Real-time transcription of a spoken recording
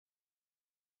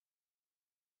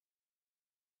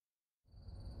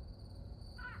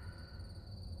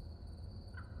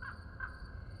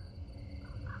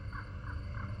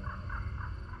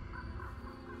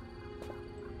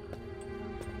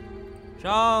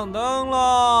上灯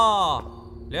喽！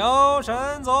留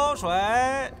神走水。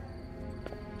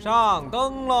上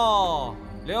灯喽！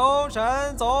留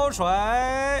神走水。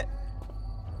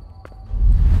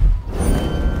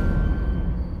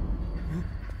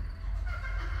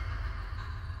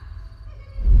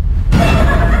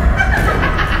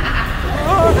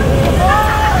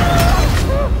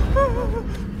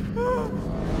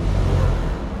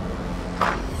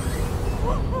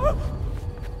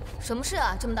什么事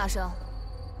啊？这么大声！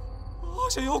好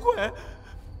像有鬼！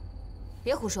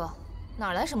别胡说，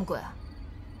哪来什么鬼啊？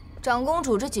长公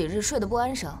主这几日睡得不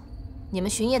安生，你们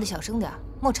巡夜的小声点，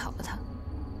莫吵了她。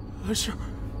是。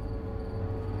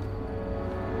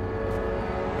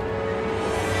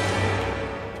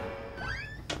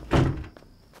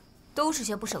都是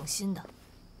些不省心的。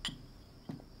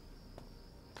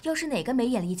又是哪个没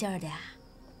眼力劲儿的呀？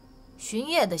巡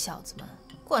夜的小子们，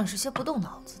惯是些不动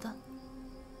脑子的。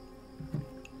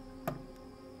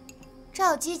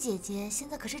赵姬姐姐现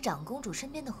在可是长公主身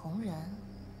边的红人，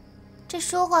这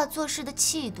说话做事的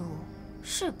气度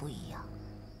是不一样。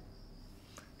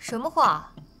什么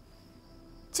话？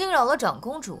惊扰了长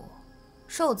公主，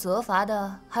受责罚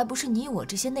的还不是你我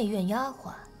这些内院丫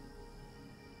鬟？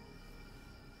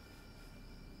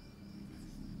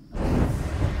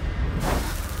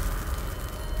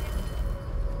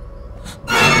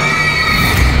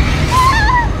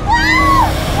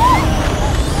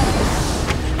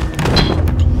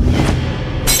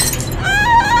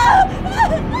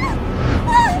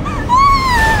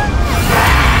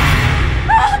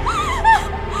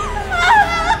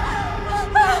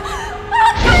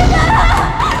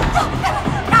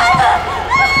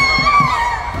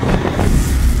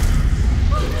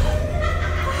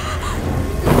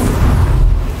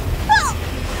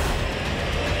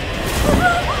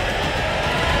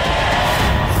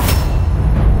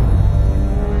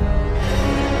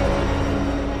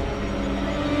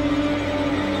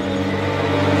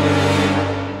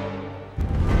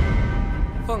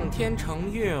天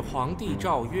承运皇帝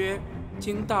诏曰：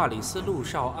经大理寺陆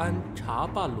少安查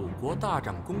办鲁国大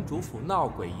长公主府闹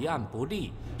鬼一案不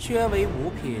利，削为五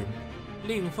品，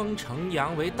令封程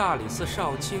阳为大理寺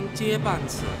少卿接办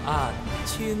此案。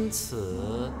钦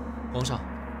此。皇上，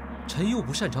臣又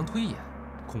不擅长推演，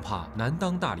恐怕难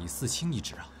当大理寺卿一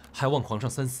职啊，还望皇上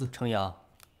三思。程阳，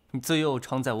你自幼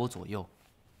常在我左右，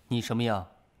你什么样，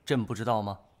朕不知道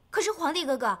吗？可是皇帝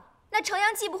哥哥。那程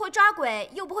阳既不会抓鬼，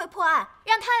又不会破案，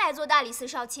让他来做大理寺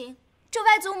少卿，这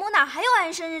外祖母哪还有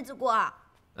安生日子过啊？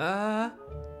哎，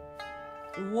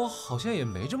我好像也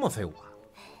没这么废物啊。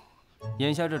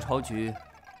眼下这朝局，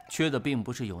缺的并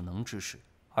不是有能之士，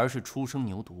而是初生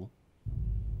牛犊。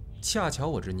恰巧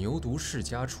我这牛犊世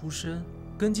家出身，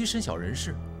根基深小人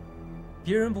士，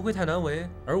别人不会太难为，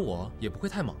而我也不会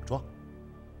太莽撞。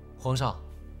皇上，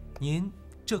您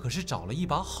这可是找了一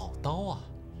把好刀啊！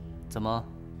怎么？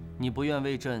你不愿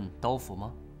为朕刀斧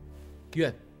吗？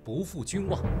愿不负君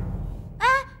望。哎，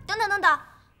等等等等，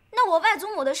那我外祖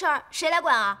母的事儿谁来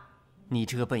管啊？你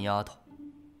这个笨丫头，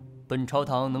本朝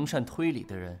堂能善推理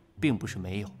的人并不是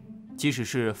没有，即使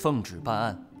是奉旨办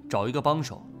案，找一个帮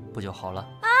手不就好了？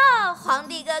啊，皇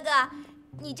帝哥哥，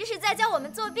你这是在教我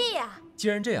们作弊呀？既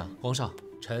然这样，皇上，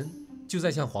臣就再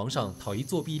向皇上讨一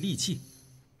作弊利器。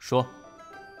说，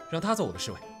让他做我的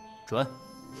侍卫。准。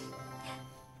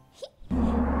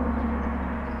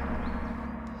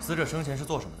死者生前是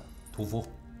做什么的？屠夫。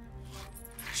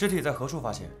尸体在何处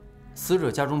发现？死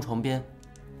者家中床边。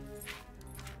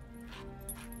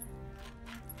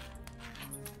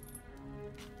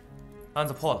案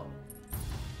子破了。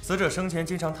死者生前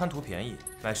经常贪图便宜，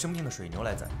买生病的水牛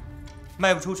来宰，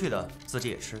卖不出去的自己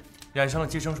也吃，染上了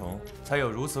寄生虫，才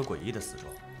有如此诡异的死状。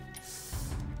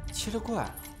奇了怪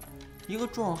了，一个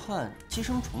壮汉寄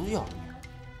生虫就要了命。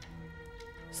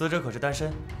死者可是单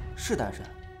身？是单身。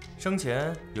生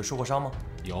前有受过伤吗？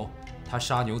有，他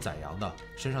杀牛宰羊的，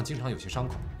身上经常有些伤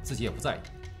口，自己也不在意。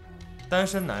单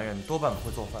身男人多半不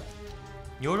会做饭，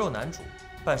牛肉难煮，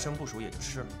半生不熟也就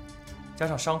吃了，加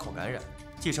上伤口感染，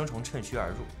寄生虫趁虚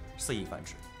而入，肆意繁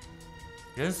殖。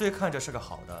人虽看着是个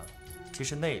好的，其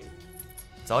实内里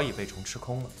早已被虫吃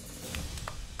空了。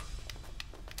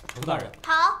程大人，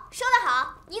好，说得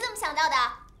好，你怎么想到的？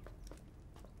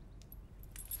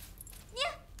你，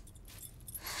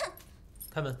哼！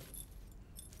开门。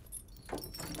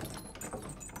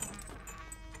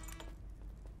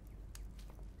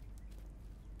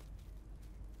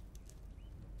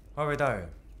二位大人，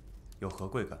有何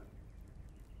贵干？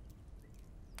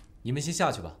你们先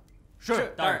下去吧。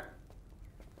是，大人。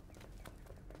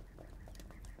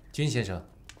君先生，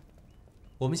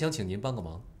我们想请您帮个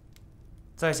忙。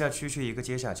在下区区一个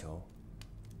阶下囚，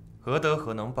何德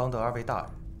何能帮得二位大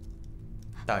人？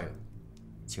大人，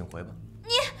请回吧。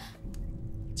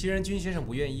既然君先生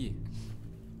不愿意，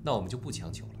那我们就不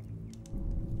强求了。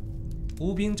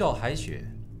吴兵照海雪，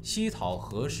西讨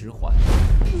何时还？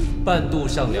半渡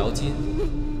上辽津，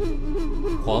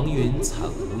黄云惨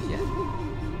无言。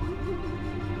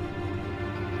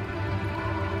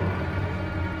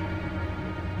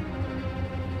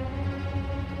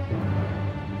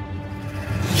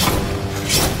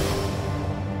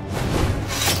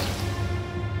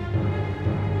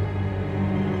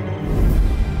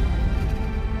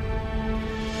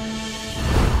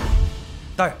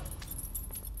大人，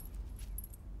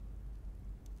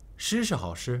诗是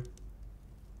好诗，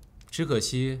只可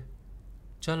惜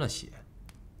沾了血。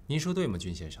您说对吗，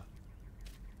君先生？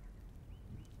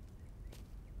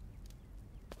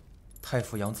太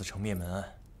傅杨子成灭门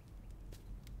案，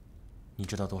你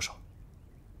知道多少？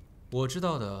我知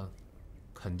道的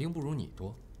肯定不如你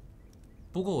多，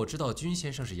不过我知道君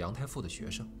先生是杨太傅的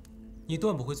学生，你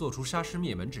断不会做出杀师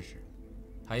灭门之事。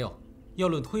还有，要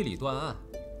论推理断案，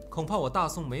恐怕我大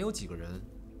宋没有几个人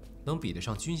能比得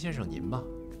上君先生您吧。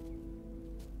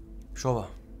说吧，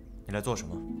你来做什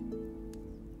么？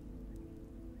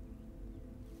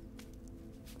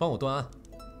帮我断案，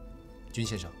君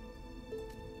先生。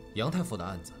杨太傅的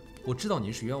案子，我知道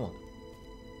您是冤枉的，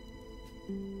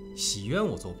洗冤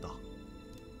我做不到，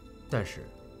但是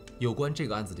有关这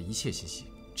个案子的一切信息，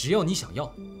只要你想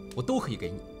要，我都可以给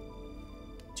你。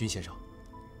君先生，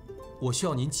我需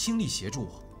要您倾力协助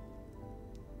我。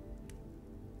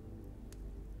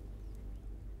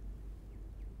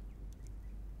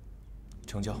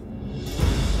成交。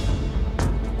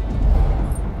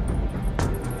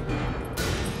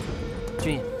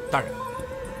君爷，大人。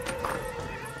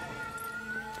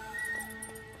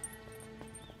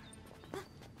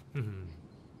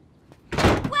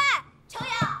喂，程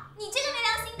阳，你这个没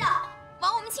良心的，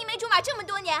枉我们青梅竹马这么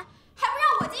多年，还不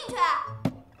让我进去？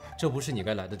这不是你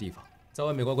该来的地方，在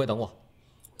外面乖乖等我。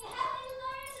你还和一个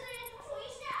刚认识的人同处一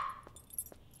室？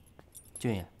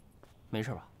君爷，没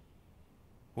事吧？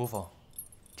无妨。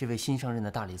这位新上任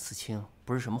的大理寺卿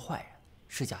不是什么坏人，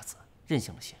世家子，任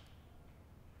性了些。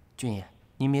君爷，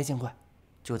您别见怪，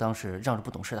就当是让着不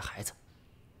懂事的孩子。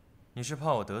你是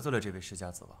怕我得罪了这位世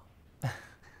家子吧？喂，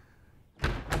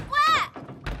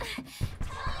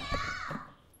程阳！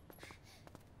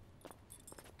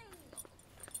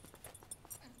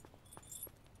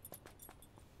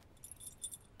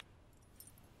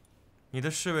你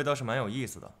的侍卫倒是蛮有意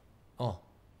思的。哦，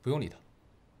不用理他。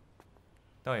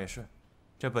倒也是，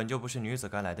这本就不是女子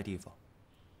该来的地方。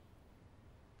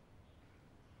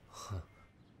哼。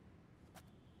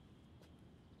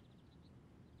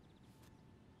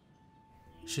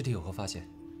尸体有何发现？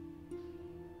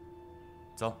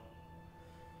走，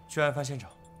去案发现场。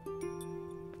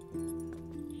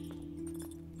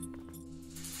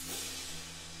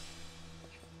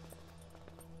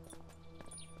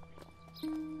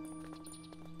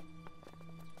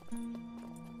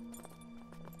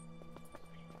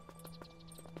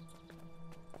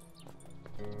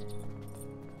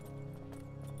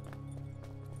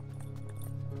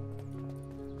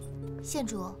县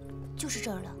主，就是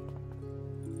这儿了。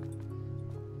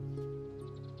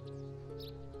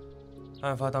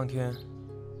案发当天，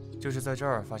就是在这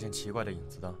儿发现奇怪的影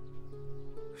子的。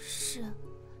是，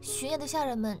巡夜的下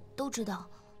人们都知道，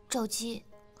赵姬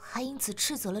还因此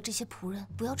斥责了这些仆人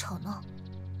不要吵闹。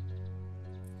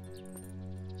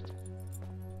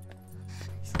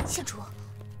县主，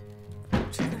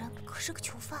这个人可是个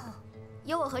囚犯啊！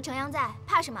有我和程阳在，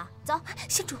怕什么？走，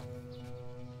县主，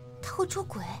他会捉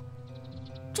鬼，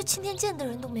这青天剑的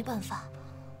人都没办法。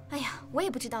哎呀，我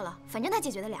也不知道了，反正他解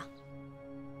决得了。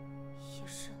也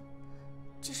是，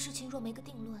这事情若没个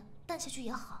定论，淡下去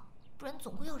也好，不然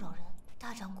总会要扰人。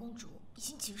大长公主已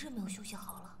经几日没有休息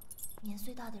好了，年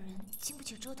岁大的人经不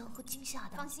起折腾和惊吓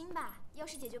的。放心吧，要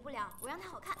是解决不了，我让他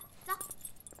好看。走。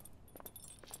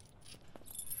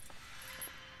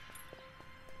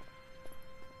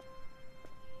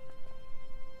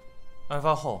案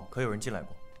发后可有人进来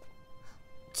过？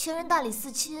前任大理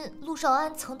寺卿陆少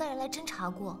安曾带人来侦查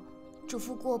过，嘱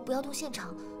咐过不要动现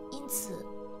场，因此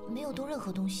没有动任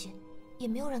何东西，也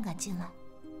没有人敢进来。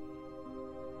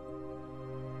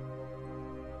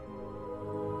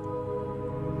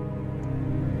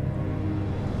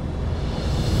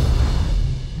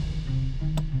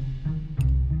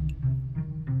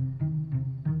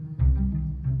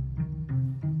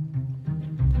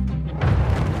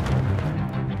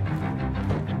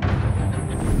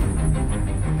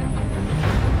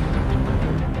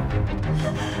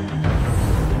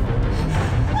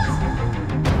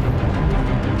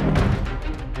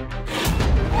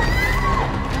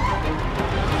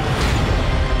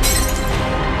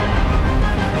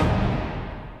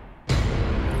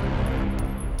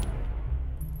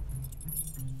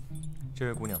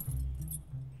位姑娘，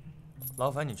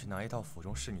劳烦你去拿一套府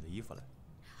中侍女的衣服来。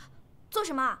做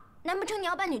什么？难不成你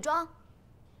要扮女装？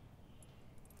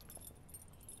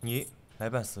你来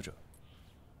扮死者，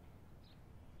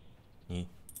你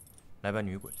来扮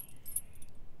女鬼。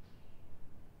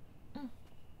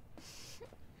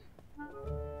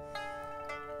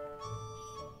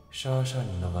杀杀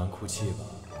你们的纨绔妓吧！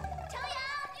程阳，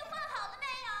你换好了没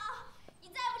有？你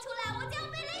再不出来，我就要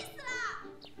被勒死了！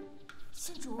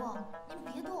县主，您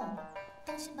别动，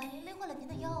当心白绫勒坏了您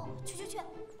的腰。去！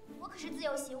我可是自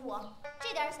幼习武，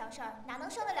这点小事儿哪能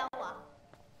伤得了我？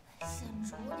县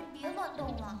主，您别乱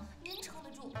动了，您撑得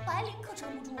住，白绫可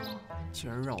撑不住了。竟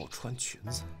然让我穿裙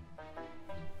子，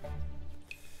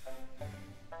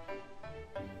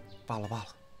罢了，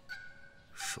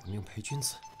舍命陪君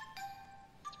子。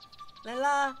来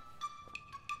啦，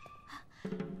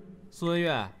苏文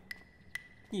月，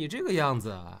你这个样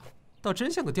子，倒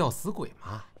真像个吊死鬼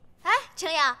嘛！哎，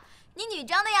程阳，你女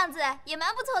装的样子也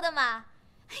蛮不错的嘛。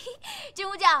君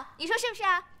无教，你说是不是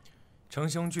啊？程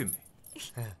兄俊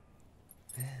美。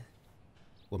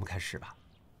我们开始吧。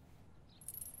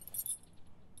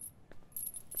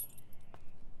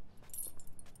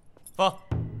放。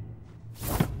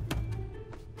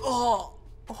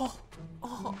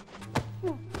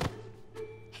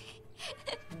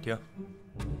停。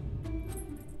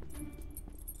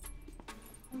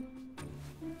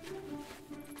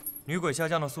女鬼下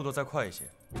降的速度再快一些，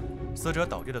死者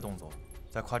倒地的动作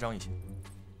再夸张一些。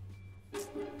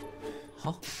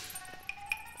好。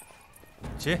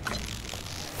起。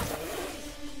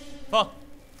放。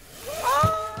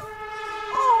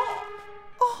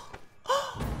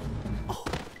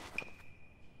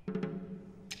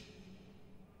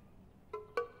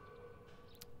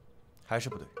还是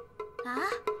不对。啊？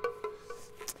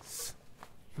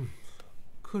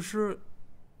可是，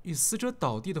以死者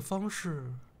倒地的方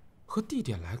式和地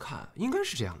点来看，应该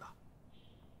是这样的。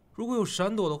如果有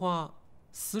闪躲的话，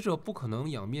死者不可能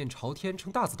仰面朝天呈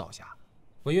大字倒下。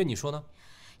文月，你说呢？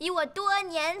以我多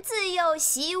年自幼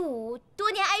习武、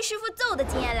多年挨师傅揍的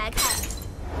经验来看，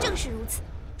正是如此。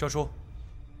赵叔，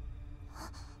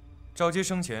赵姬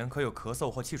生前可有咳嗽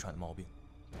或气喘的毛病？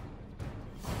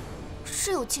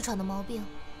是有气喘的毛病，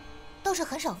倒是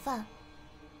很少犯。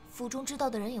府中知道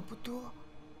的人也不多。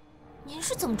您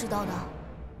是怎么知道的？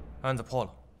案子破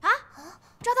了。啊？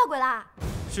抓到鬼啦！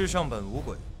世上本无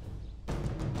鬼，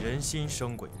人心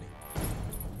生鬼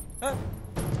魅。哎，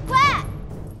喂！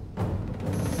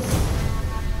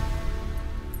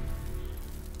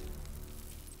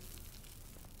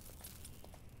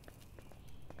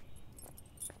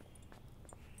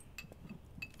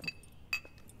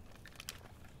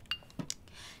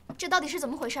这到底是怎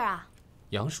么回事啊？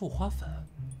杨树花粉，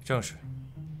正是。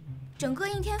整个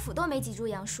应天府都没几株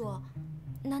杨树，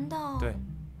难道？对，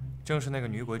正是那个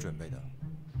女鬼准备的，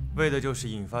为的就是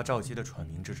引发赵姬的喘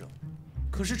鸣之症。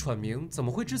可是喘鸣怎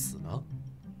么会致死呢？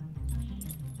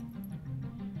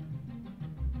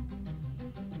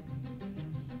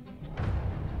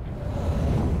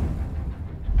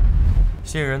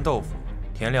杏仁豆腐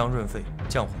甜凉润肺，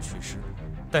降火祛湿，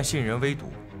但杏仁微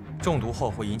毒，中毒后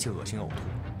会引起恶心呕吐。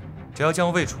只要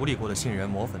将未处理过的杏仁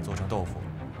磨粉做成豆腐，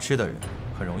吃的人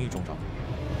很容易中招。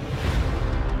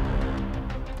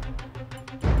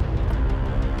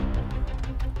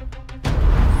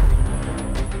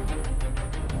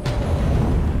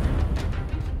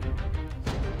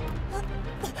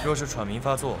若是喘鸣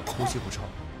发作，呼吸不畅，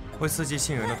会刺激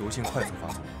杏仁的毒性快速发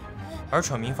作，而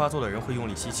喘鸣发作的人会用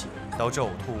力吸气，导致呕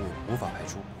吐物无法排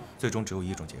出，最终只有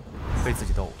一种结果：被自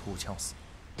己的呕吐物呛死。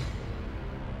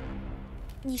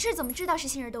你是怎么知道是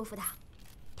杏仁豆腐的？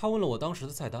他问了我当时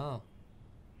的菜单啊。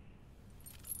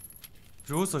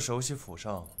如此熟悉府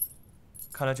上，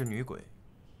看来这女鬼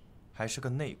还是个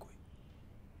内鬼。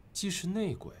既是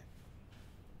内鬼，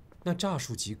那诈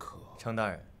术即可。程大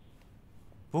人，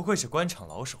不愧是官场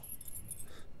老手。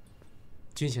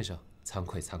君先生，惭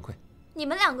愧惭愧。你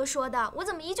们两个说的，我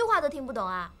怎么一句话都听不懂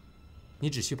啊？你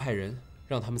只需派人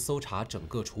让他们搜查整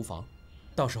个厨房，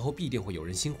到时候必定会有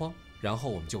人心慌。然后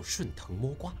我们就顺藤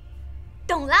摸瓜。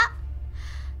懂了。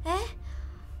哎，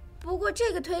不过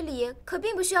这个推理可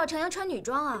并不需要程阳穿女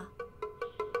装啊。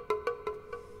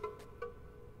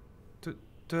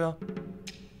对啊。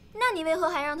那你为何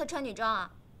还让他穿女装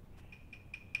啊？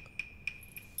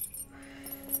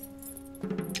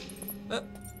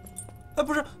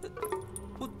不是，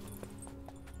我。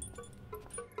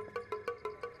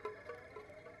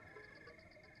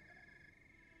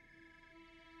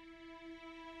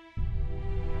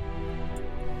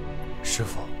师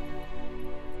傅，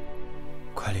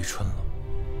快立春了，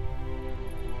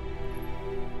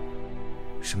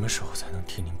什么时候才能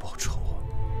替您报仇啊？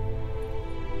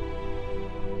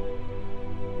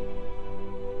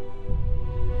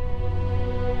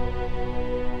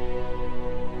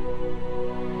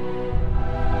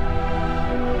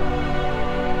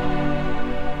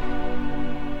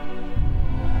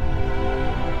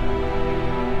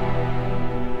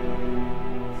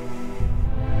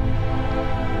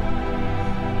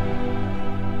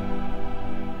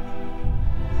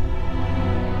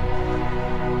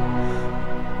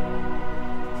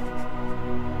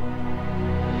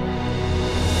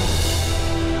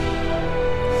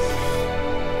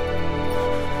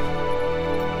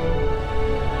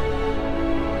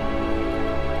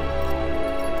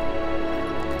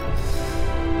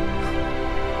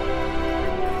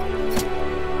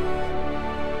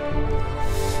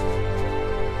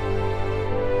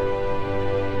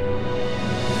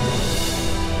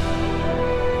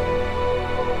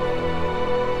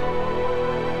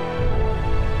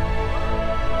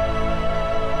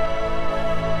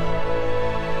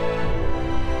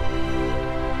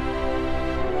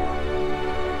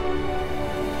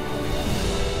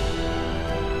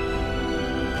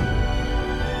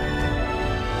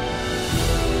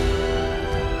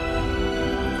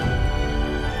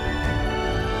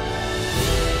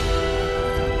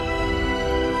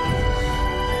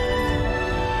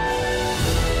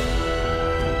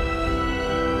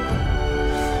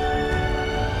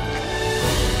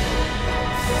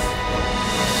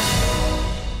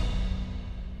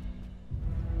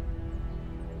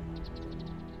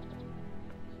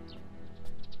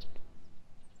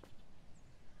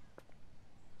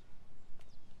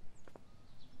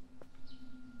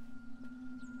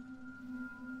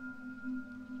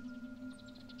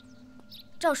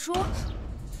赵叔，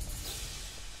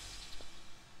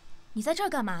你在这儿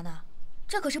干嘛呢？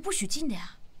这可是不许进的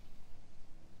呀！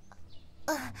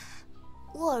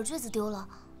我耳坠子丢了，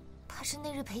怕是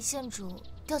那日裴县主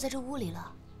掉在这屋里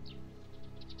了。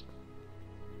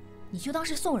你就当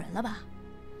是送人了吧。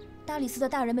大理寺的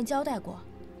大人们交代过，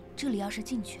这里要是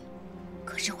进去，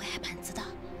可是会挨板子的。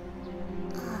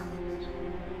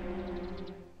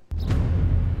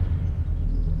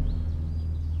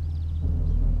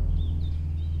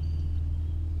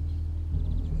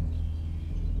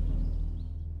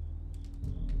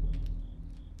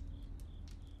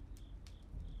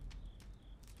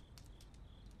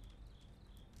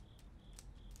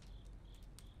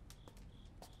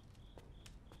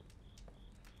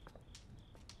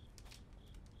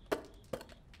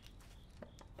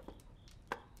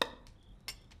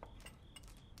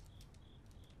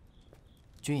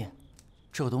君爷，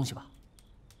吃个东西吧。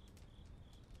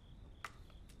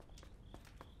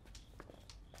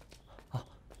啊，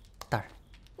大人。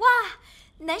哇，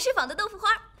南市坊的豆腐花，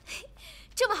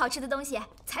这么好吃的东西，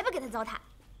才不给他糟蹋。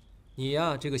你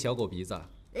呀，这个小狗鼻子。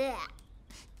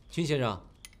君先生。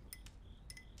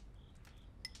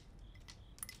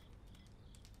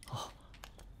哦，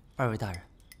二位大人，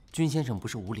君先生不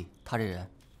是无礼，他这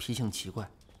人脾性奇怪，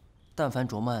但凡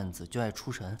琢磨案子就爱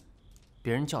出神，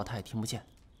别人叫他也听不见。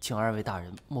请二位大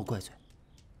人莫怪罪。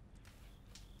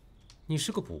你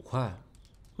是个捕快，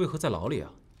为何在牢里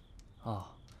啊？哦，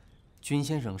君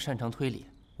先生擅长推理，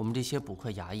我们这些捕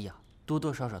快衙役啊，多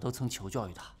多少少都曾求教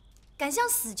于他。敢向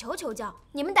死囚求教，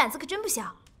你们胆子可真不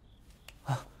小。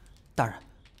啊，大人，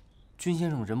君先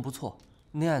生人不错，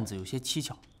那案子有些蹊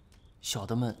跷，小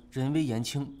的们人微言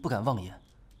轻，不敢妄言。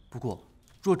不过，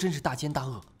若真是大奸大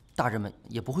恶，大人们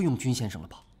也不会用君先生了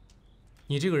吧？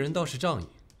你这个人倒是仗义。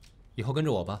以后跟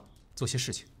着我吧，做些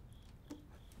事情。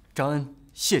张恩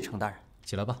谢程大人，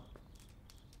起来吧。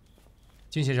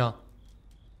君先生，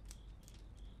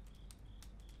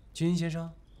君先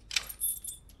生，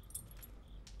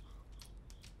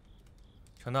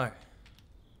程大人，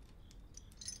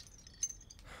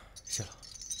谢了。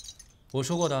我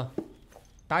说过的，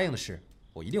答应的事，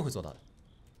我一定会做到的。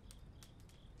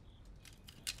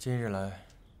今日来，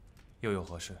又有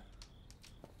何事？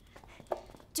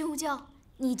君无咎，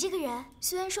你这个人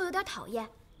虽然说有点讨厌，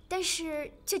但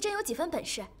是却真有几分本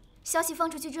事。消息放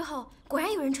出去之后，果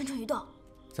然有人蠢蠢欲动。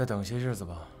再等些日子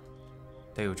吧，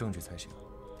得有证据才行。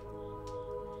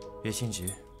别心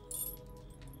急，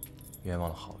冤枉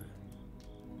了好人。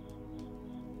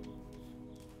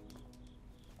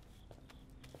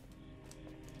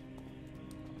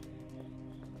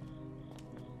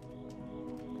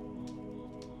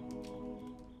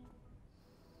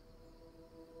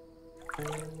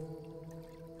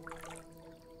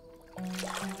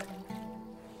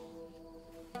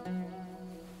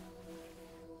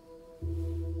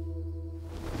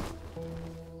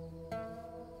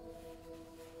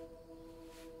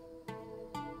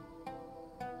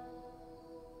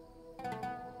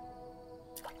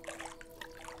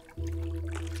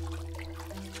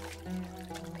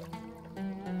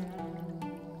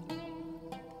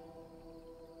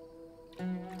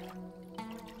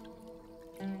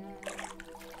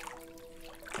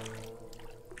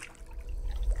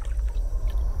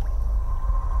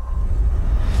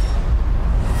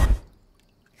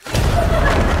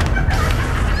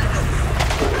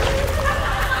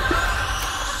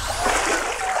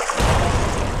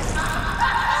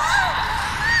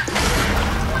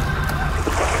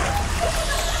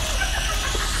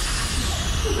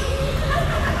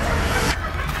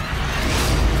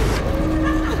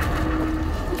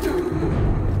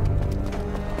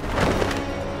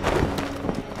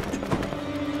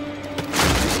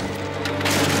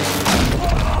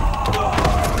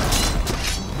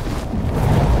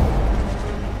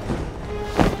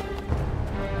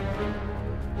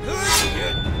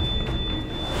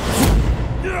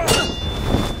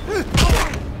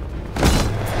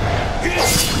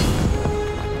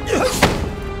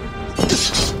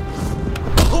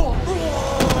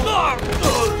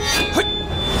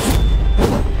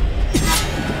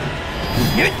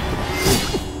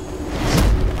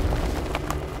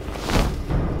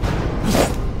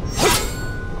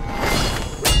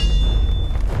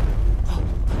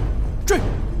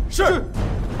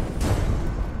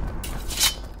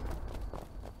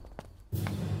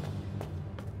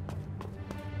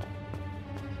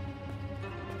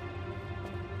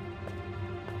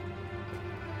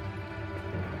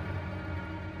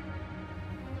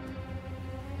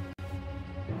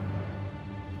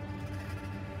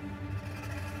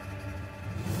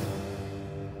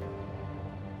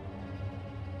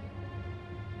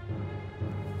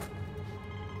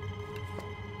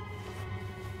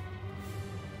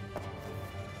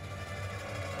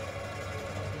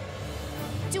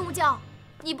君无咎，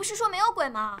你不是说没有鬼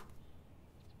吗？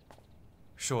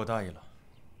是我大意了。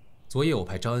昨夜我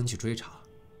派张恩去追查，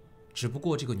只不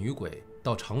过这个女鬼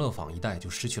到长乐坊一带就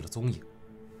失去了踪影，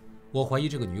我怀疑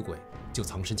这个女鬼就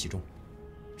藏身其中。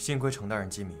幸亏程大人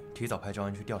机敏，提早派张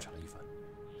恩去调查了一番。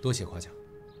多谢夸奖。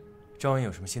张恩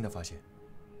有什么新的发现？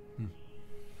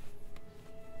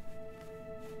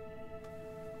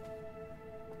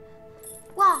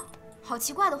哇，好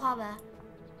奇怪的花纹，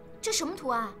这什么图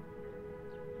案？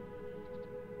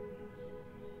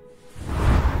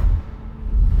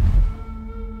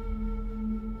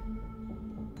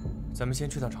咱们先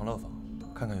去趟长乐坊，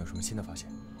看看有什么新的发现。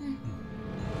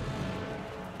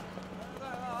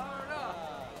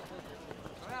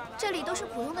这里都是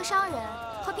普通的商人，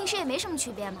和平时也没什么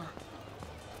区别嘛。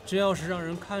这要是让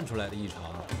人看出来的异常，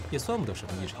也算不得什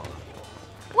么异常了。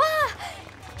哇，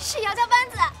是姚家班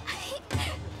子。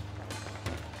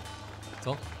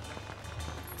走。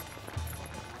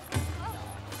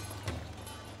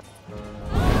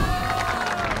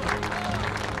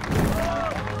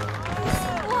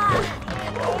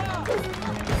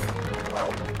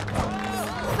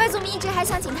外祖母一直还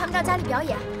想请他们到家里表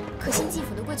演，可惜继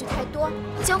府的规矩太多，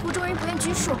江湖中人不愿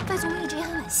拘束。外祖母一直也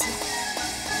很惋惜。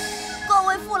各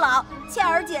位父老，倩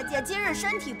儿姐姐今日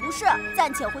身体不适，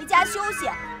暂且回家休息，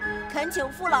恳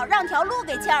请父老让条路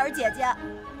给倩儿姐姐。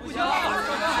不行！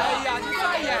哎呀，你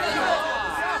再演一个！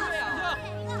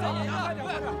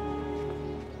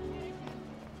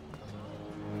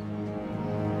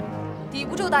抵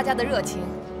不住大家的热情，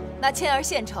那倩儿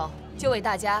献丑就为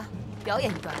大家表演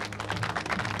一段。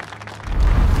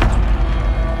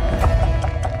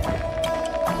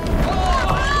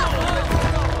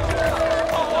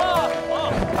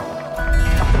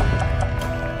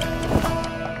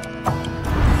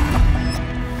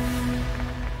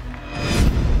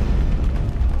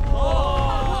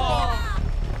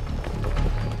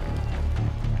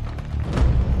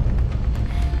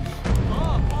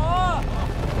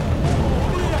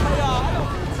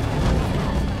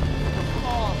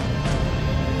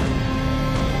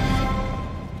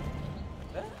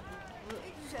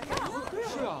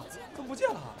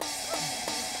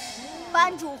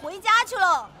班主回家去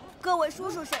了，各位叔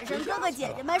叔婶婶、哥哥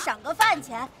姐姐们赏个饭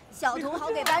钱，小童好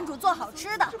给班主做好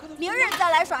吃的，明日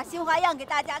再来耍新花样给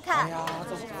大家看。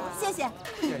谢谢，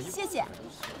谢谢。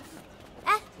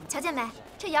哎，瞧见没？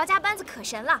这姚家班子可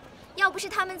神了，要不是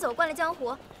他们走惯了江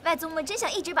湖，外祖母真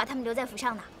想一直把他们留在府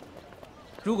上呢。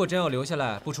如果真要留下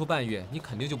来，不出半月，你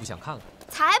肯定就不想看了。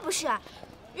才不是！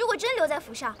如果真留在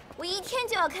府上，我一天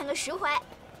就要看个10回。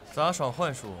杂耍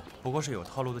幻术不过是有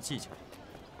套路的技巧，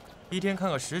一天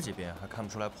看个10几遍还看不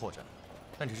出来破绽，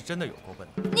那你是真的有够笨。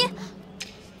你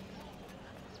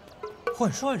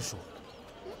幻术，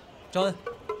张恩，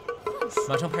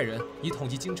马上派人以统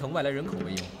计京城外来人口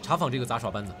为由，查访这个杂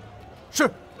耍班子。是。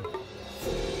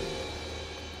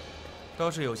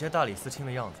倒是有些大理寺卿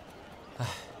的样子。哎，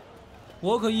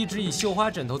我可一直以绣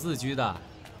花枕头自居的。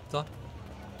走。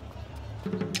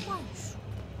幻术。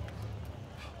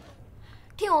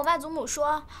听我外祖母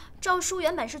说，赵叔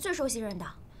原本是最受信任的，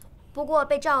不过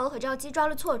被赵娥和赵姬抓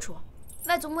了错处，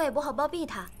外祖母也不好包庇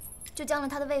他，就降了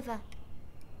他的位分。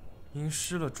因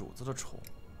失了主子的宠，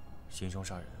行凶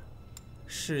杀人。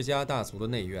世家大族的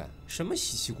内院，什么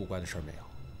稀奇古怪的事儿没有？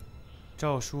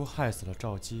赵叔害死了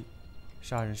赵姬，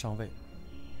杀人上位，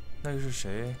那又是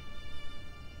谁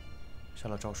杀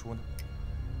了赵叔呢？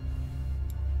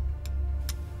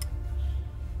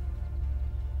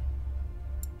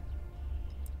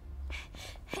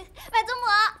外祖母，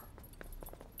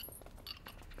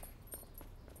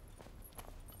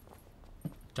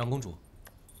长公主，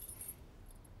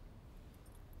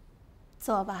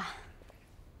坐吧。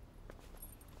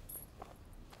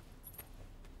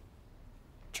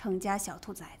程家小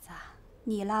兔崽子，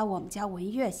你拉我们家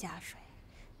文月下水，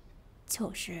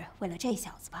就是为了这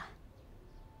小子吧？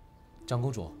长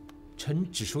公主，臣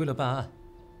只是为了办案。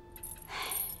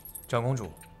长公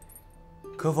主，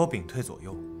可否屏退左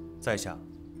右？在下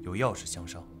有要事相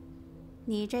商。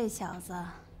你这小子，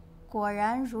果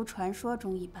然如传说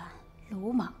中一般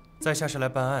鲁莽。在下是来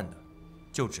办案的，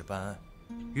就只办案，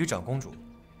与长公主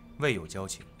未有交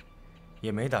情，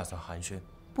也没打算寒暄。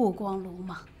不光鲁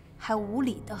莽，还无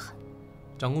礼得很。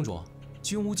长公主，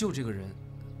君无咎这个人，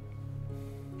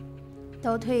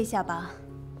都退下吧。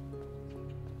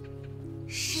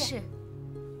是。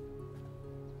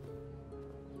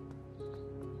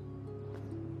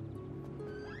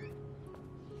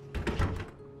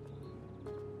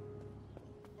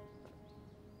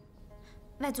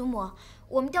外祖母，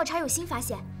我们调查有新发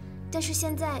现，但是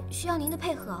现在需要您的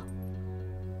配合。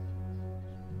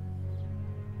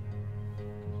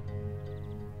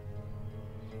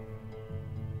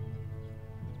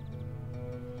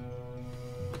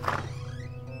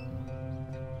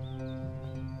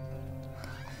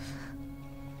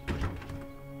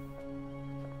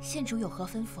县主有何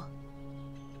吩咐？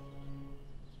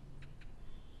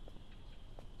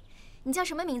你叫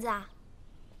什么名字啊？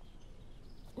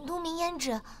奴名胭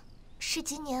脂，是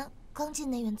今年刚进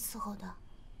内院伺候的。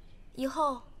以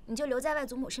后你就留在外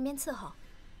祖母身边伺候。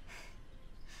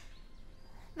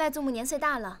外祖母年岁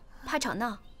大了，怕吵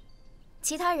闹，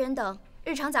其他人等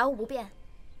日常杂物不便，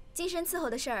精神伺候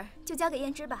的事儿就交给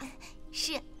胭脂吧。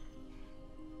是。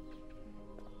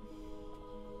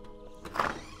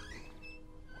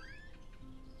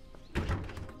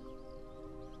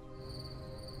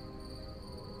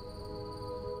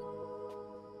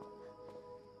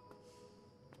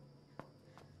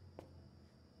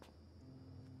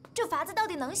这法子到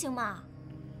底能行吗？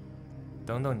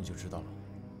等等你就知道了。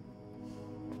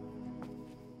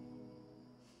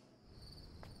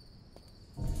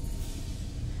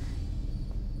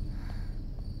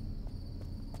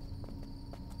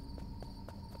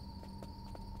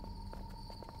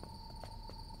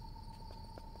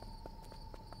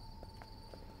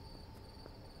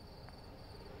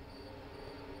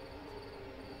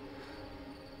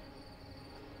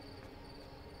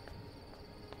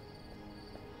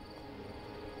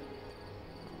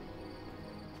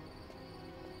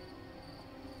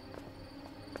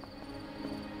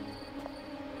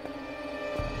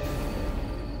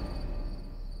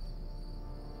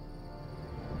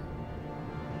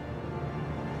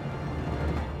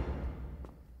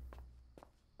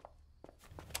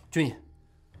军爷，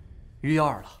于要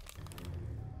饵了，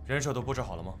人手都布置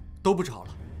好了吗？都布置好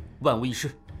了，万无一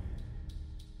失。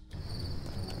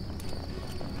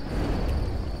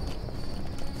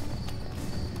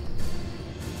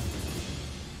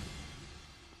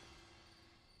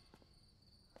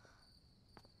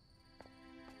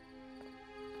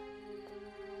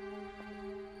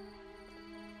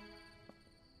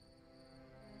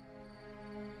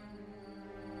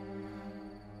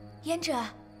胭脂，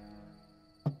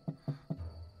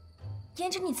胭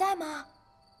脂，你在吗？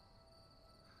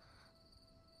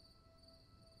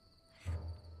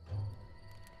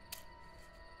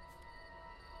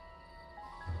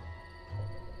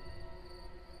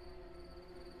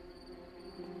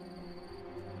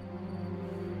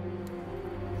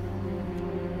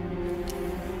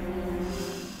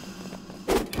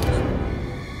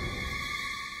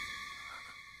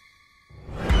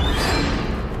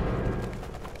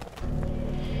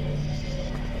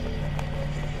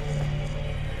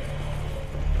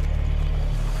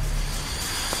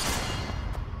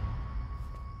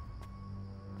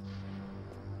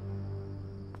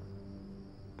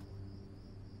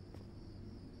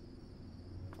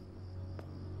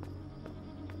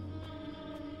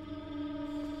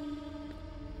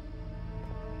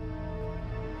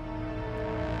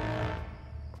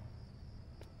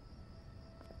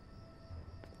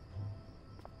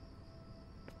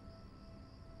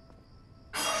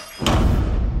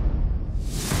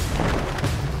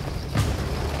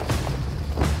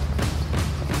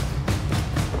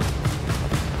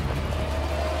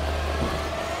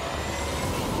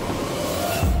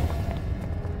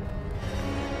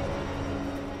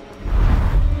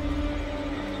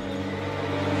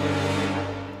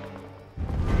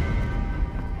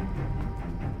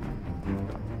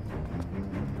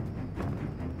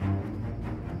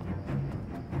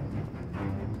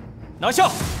拿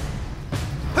下！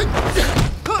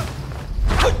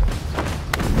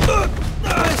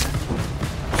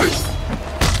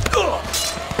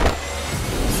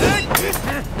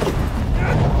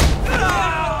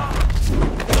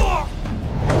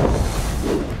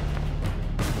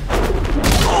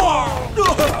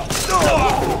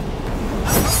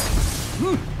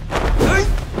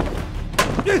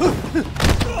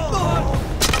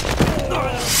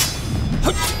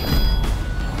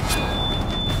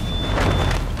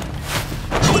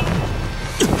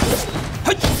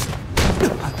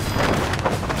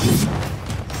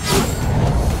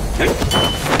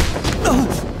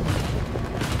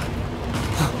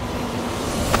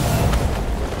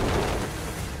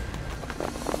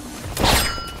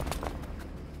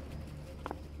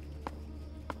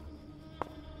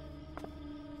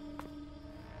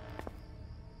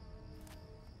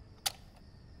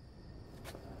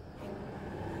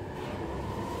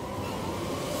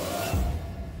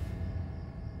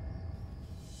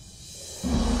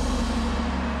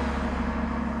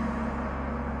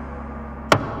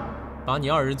把你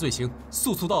二人罪行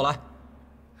速速道来。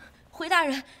回大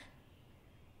人，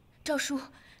诏书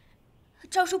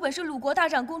本是鲁国大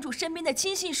长公主身边的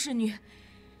亲信侍女，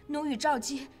奴与赵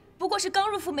姬不过是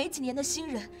刚入府没几年的新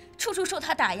人，处处受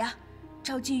她打压。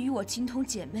赵姬与我情同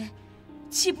姐妹，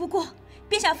气不过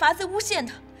便想法子诬陷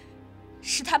她，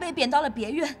使她被贬到了别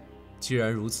院。既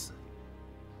然如此，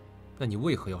那你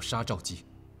为何要杀赵姬？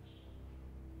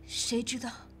谁知道，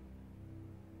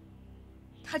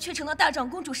他却成了大长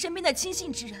公主身边的亲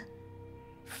信之人，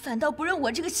反倒不认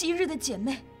我这个昔日的姐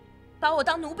妹，把我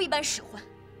当奴婢般使唤。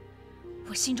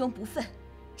我心中不忿，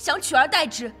想取而代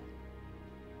之。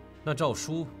那赵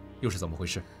叔又是怎么回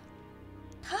事？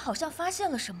他好像发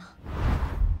现了什么。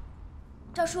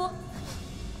赵叔，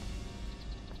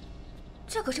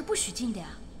这可是不许进的呀。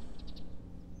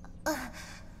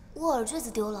我耳坠子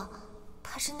丢了，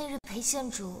怕是那日裴县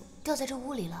主掉在这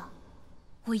屋里了。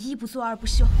我一不做二不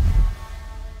休，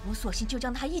我索性就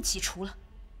将他一起除了。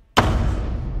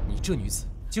你这女子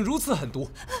竟如此狠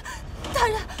毒！大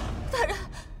人，大人，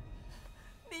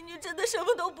民女真的什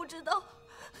么都不知道，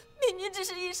民女只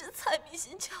是一时财迷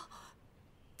心窍，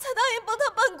才答应帮他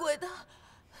扮鬼的，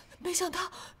没想到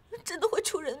真的会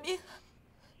出人命。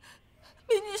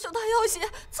民女受他要挟，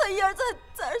才一而再、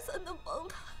再而三的帮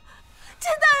他，请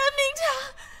大人明察。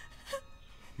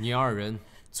你二人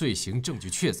罪行证据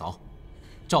确凿，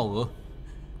赵娥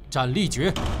斩立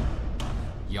决，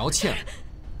姚倩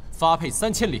发配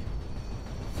3000里。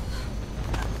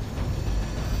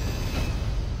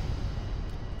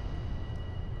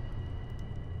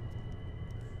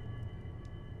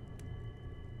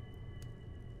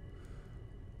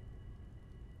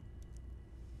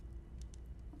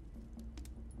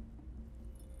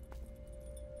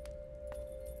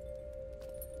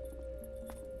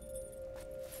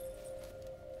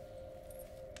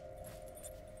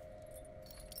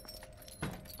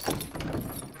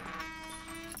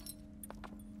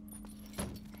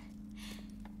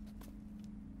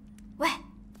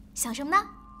想什么呢？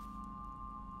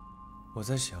我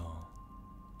在想，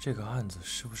这个案子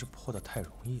是不是破得太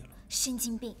容易了？神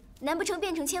经病！难不成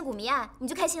变成千古谜案你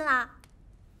就开心啦？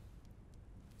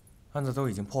案子都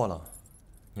已经破了，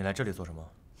你来这里做什么？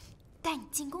带你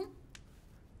进宫。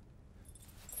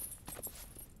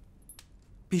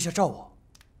陛下召我。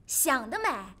想得美！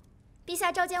陛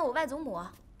下召见我外祖母，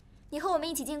你和我们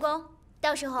一起进宫。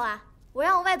到时候啊，我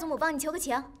让我外祖母帮你求个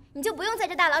情，你就不用在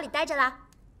这大牢里待着了。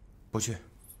不去。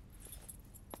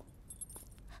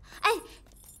哎，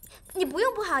你不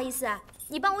用不好意思，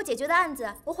你帮我解决的案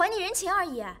子，我还你人情而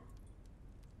已。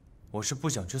我是不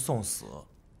想去送死。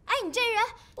哎，你这人，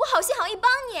我好心好意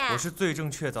帮你。我是罪证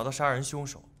确凿的杀人凶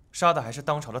手，杀的还是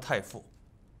当朝的太傅。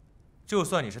就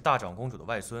算你是大长公主的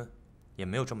外孙，也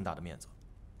没有这么大的面子。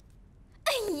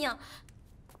哎呀，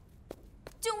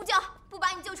君无咎，不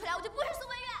把你救出来，我就不是苏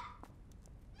文月。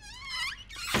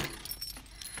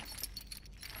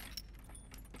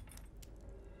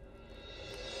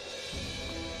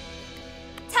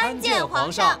参见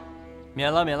皇上。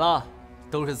免了，免了，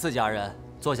都是自家人，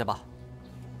坐下吧。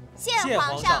谢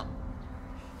皇上。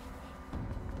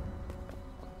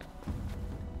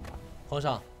皇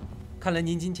上，看来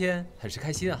您今天很是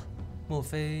开心啊，莫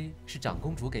非是长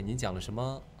公主给您讲了什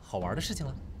么好玩的事情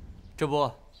了？这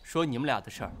不说你们俩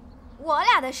的事儿。我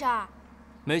俩的事儿？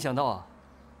没想到啊，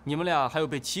你们俩还有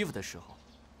被欺负的时候。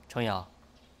程阳，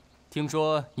听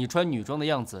说你穿女装的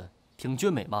样子挺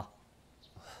俊美吗？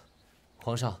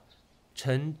皇上，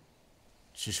臣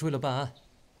只是为了办案。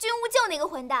君无咎那个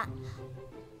混蛋！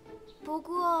不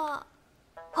过，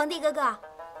皇帝哥哥，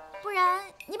不然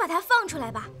你把他放出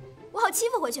来吧，我好欺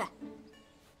负回去。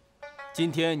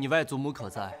今天你外祖母可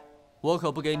在，我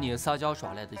可不给你撒娇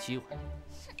耍赖的机会。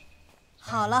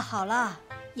好了好了，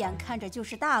眼看着就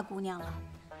是大姑娘了，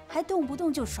还动不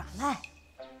动就耍赖。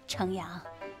程阳，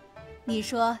你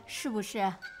说是不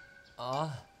是？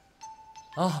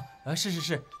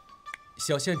是。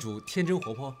小县主天真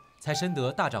活泼，才深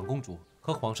得大长公主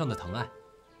和皇上的疼爱。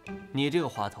你这个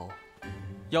滑头，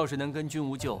要是能跟君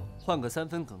无咎换个3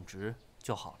分耿直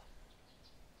就好了。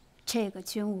这个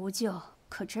君无咎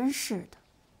可真是的，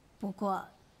不过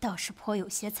倒是颇有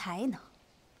些才能，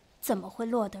怎么会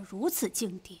落得如此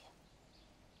境地？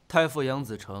太傅杨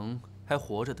子成还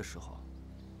活着的时候，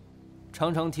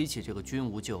常常提起这个君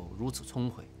无咎如此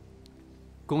聪慧。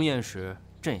宫宴时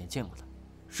朕也见过他，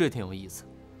是挺有意思。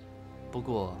不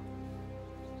过，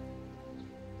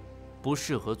不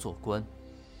适合做官。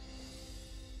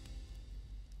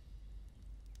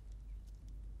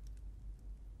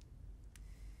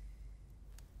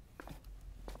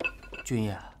君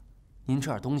爷，您吃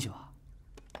点东西吧。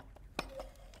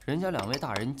人家2位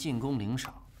大人进宫领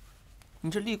赏，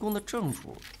你这立宫的正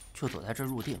主却躲在这儿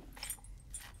入定，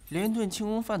连顿庆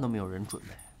功饭都没有人准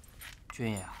备。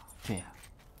君爷啊，君爷，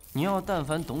你要但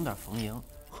凡懂点逢迎，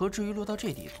何至于落到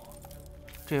这地步？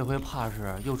这回怕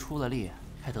是又出了力，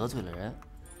还得罪了人。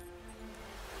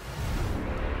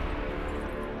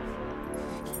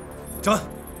长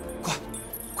安，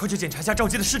快去检查一下赵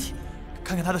姬的尸体，看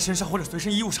看看他的身上或者随身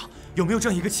衣物上有没有这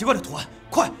样一个奇怪的图案。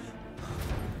快！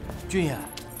军爷，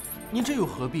您这又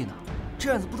何必呢？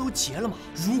这案子不都结了吗？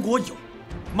如果有，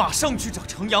马上去找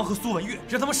程阳和苏文月，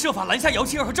让他们设法拦下姚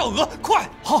青儿和赵娥。快！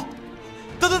好。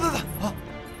等啊！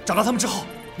找到他们之后，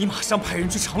你马上派人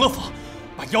去长乐坊，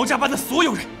把姚家班的所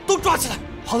有人都抓起来。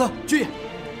好的，军爷。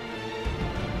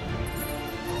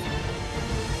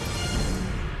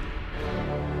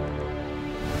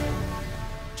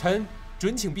臣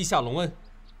准请陛下隆恩，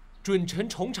准臣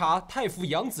重查太傅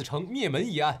杨子成灭门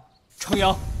一案。程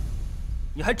阳，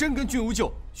你还真跟君无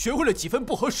咎学会了几分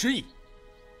不合时宜。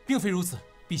并非如此，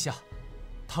陛下，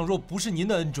倘若不是您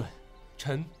的恩准，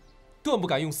臣断不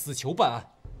敢用死囚办案，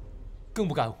更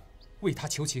不敢为他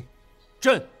求情。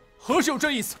朕何时有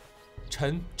这意思？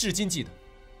臣至今记得，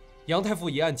杨太傅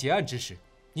一案结案之时，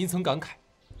您曾感慨，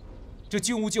这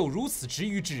君无咎如此执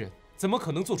愚之人，怎么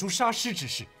可能做出杀师之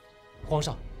事？皇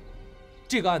上，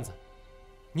这个案子，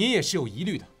您也是有疑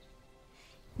虑的。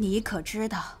你可知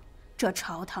道，这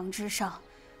朝堂之上，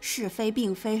是非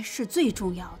并非是最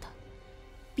重要的，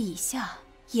陛下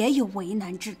也有为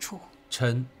难之处。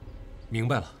臣明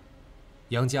白了，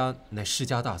杨家乃世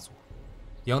家大族，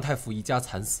杨太傅一家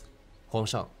惨死，皇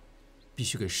上必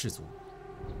须给士族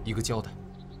一个交代。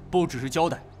不只是交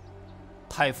代，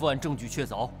太傅案证据确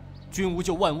凿，君无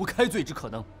咎万无开罪之可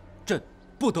能，朕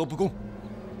不得不公。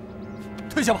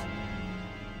退下吧。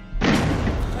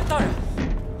大人。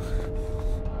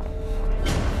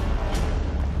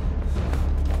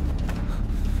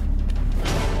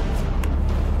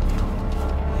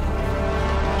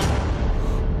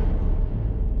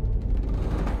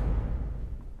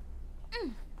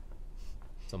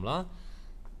怎么了？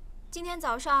今天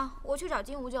早上我去找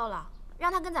君无咎了，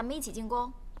让他跟咱们一起进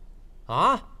宫。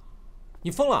啊？你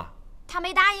疯了？他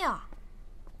没答应。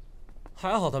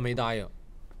还好他没答应。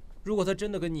如果他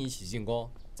真的跟你一起进宫，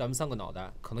咱们3个脑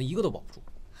袋可能一个都保不住。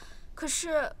可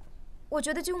是，我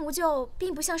觉得君无咎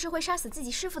并不像是会杀死自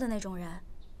己师父的那种人。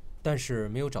但是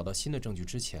没有找到新的证据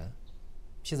之前，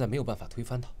现在没有办法推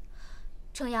翻他。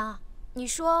程阳，你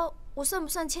说我算不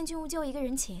算欠君无咎一个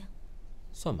人情？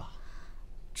算吧。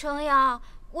程阳，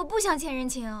我不想欠人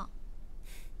情。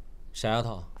傻丫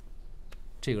头，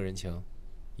这个人情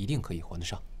一定可以还得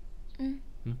上。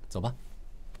走吧。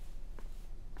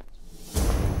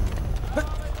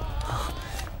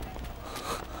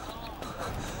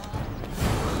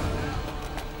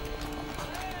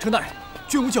程大人，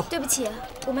君无咎。对不起，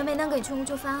我们没能给君无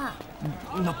咎翻案。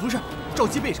那不是，赵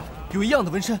姬背上有一样的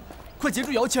纹身，快截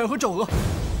住姚倩儿和赵娥。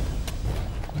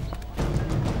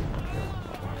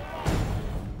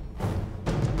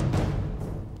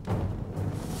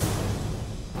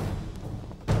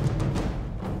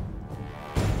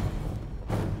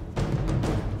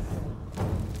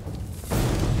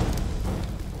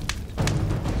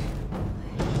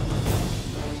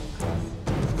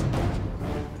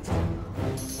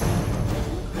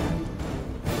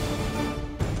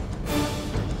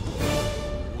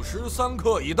3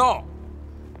刻已到，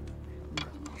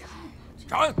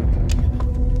斩！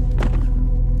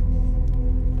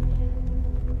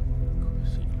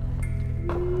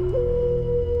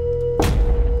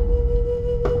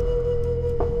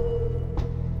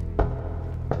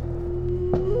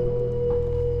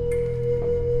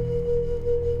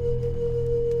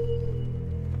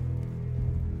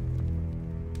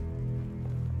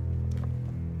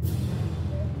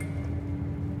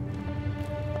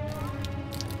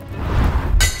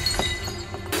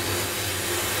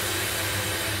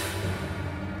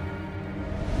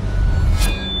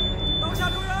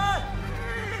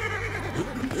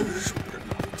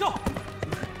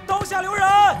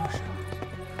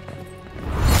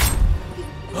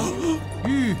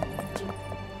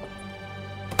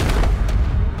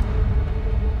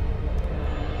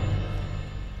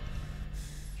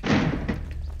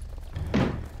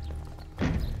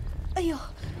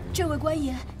这位官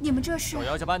爷，你们这是？找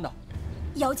姚家班的。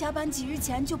姚家班几日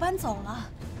前就搬走了。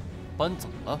搬走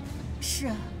了？是。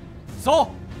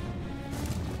走。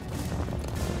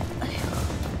哎呀！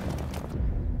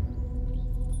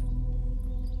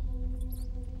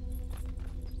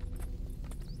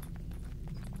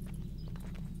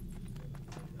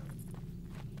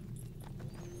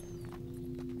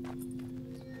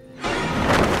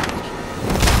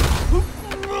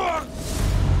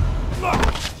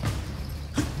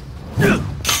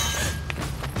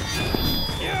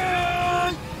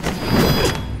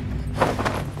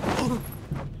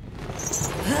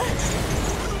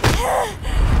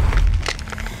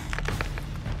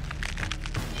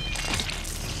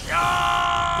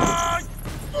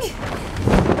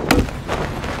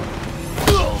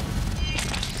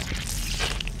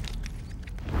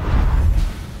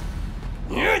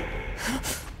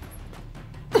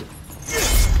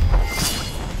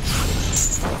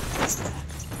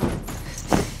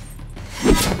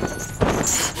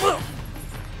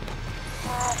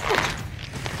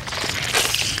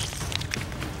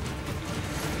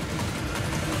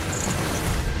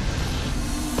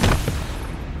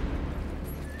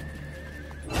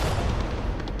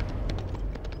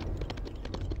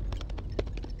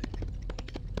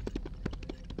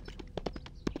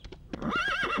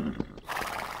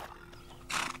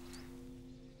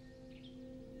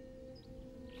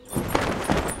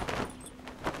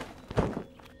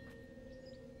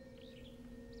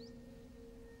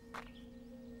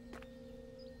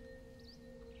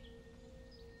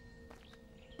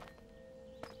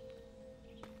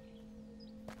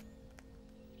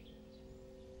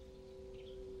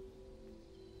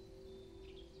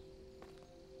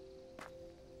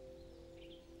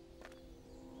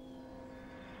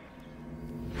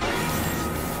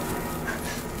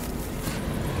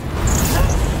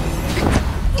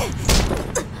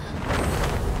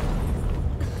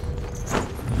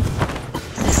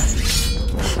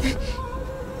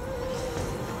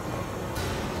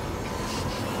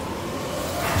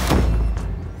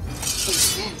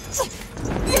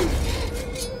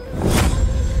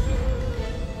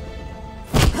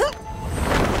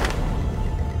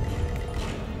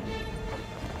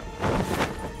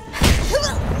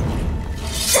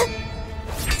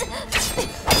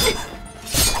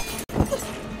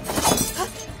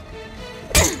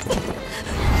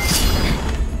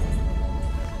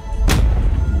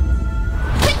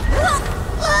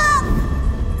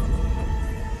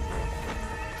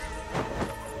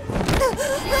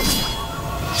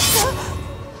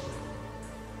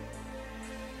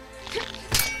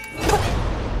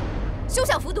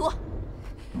毒。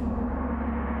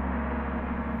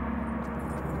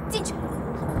进去。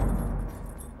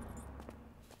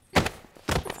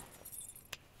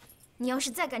你要是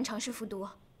再敢尝试服毒，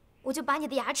我就把你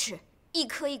的牙齿一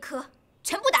颗一颗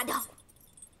全部打掉。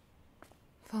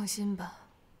放心吧，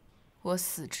我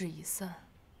死志已散，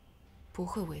不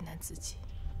会为难自己。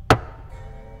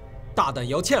大胆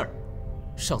姚倩儿，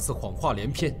上司谎话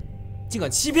连篇，竟敢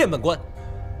欺骗本官！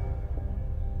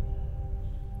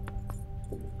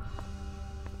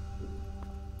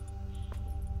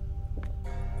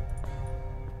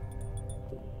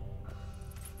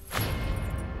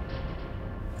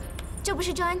这不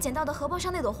是赵安捡到的荷包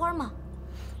上那朵花吗？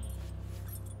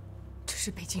这是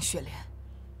北境雪莲，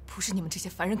不是你们这些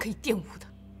凡人可以玷污的。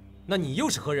那你又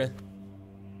是何人？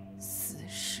死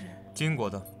士。金国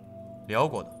的、辽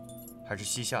国的，还是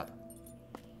西夏的？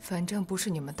反正不是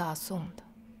你们大宋的。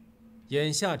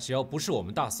眼下只要不是我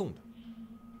们大宋的，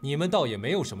你们倒也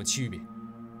没有什么区别。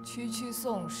区区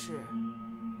宋氏，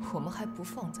我们还不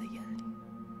放在眼里。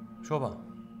说吧，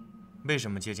为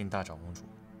什么接近大长公主？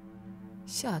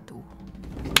下毒。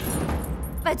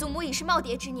外祖母已是耄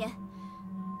耋之年，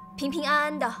平平安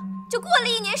安的就过了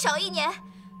1年少1年，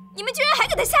你们居然还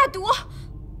给她下毒！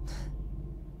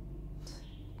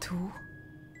毒？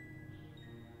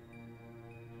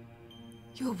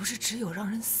又不是只有让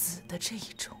人死的这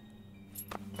一种。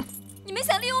你们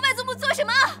想利用外祖母做什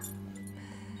么？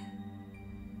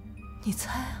你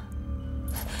猜啊？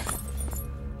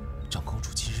长公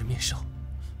主今日面圣，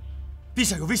陛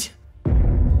下有危险！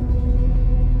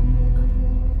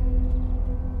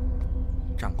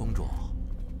长公主，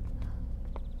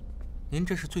您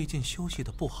这是最近休息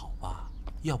的不好吧？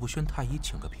要不宣太医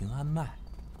请个平安脉。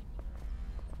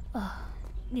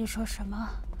你说什么？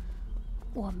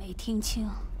我没听清。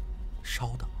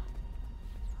稍等，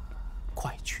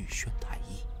快去宣太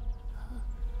医。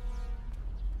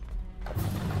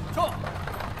撤！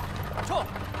撤！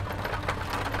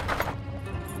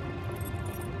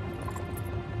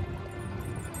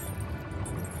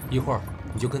一会儿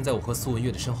你就跟在我和苏文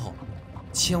月的身后，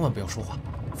千万不要说话，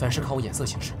凡事看我眼色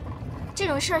行事。这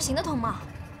种事儿行得通吗？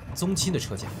宗亲的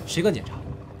车驾，谁敢检查？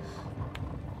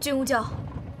君无咎。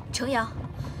程阳，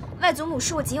外祖母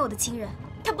是我仅有的亲人，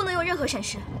她不能有任何闪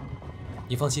失。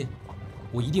你放心，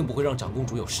我一定不会让长公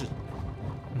主有事的。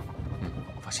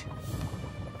放心。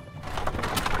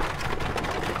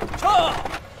撤！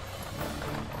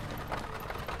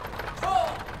撤！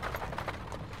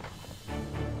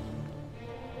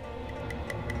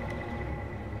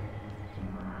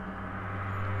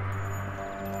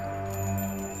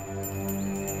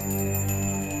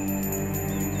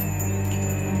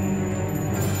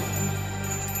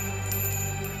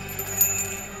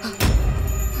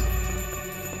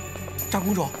长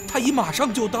公主，太医马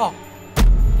上就到。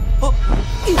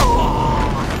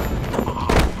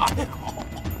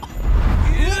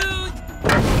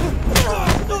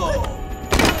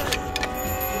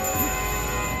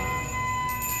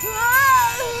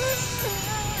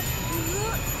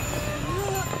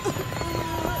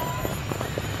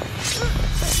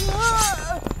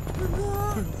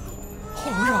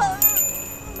皇上，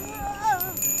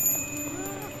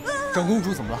长公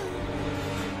主怎么了？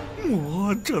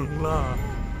魔怔了！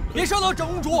别伤到长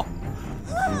公主！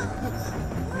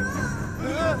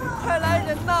快来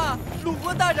人呐！鲁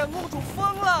国大长公主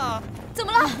疯了！怎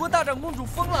么了？鲁国大长公主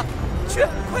疯了！去，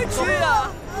快去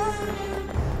啊！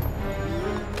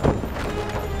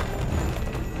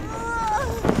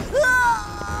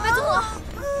外祖母，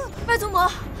外祖母，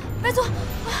外祖，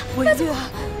文月，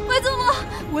外祖母，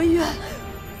文月，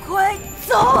快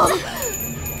走！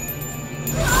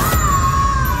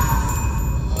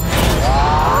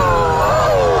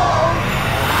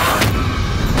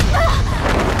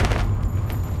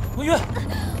文月，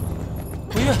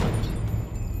文月，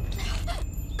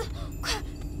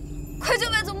快救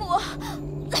外祖母！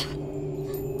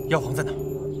药房在哪？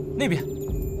那边。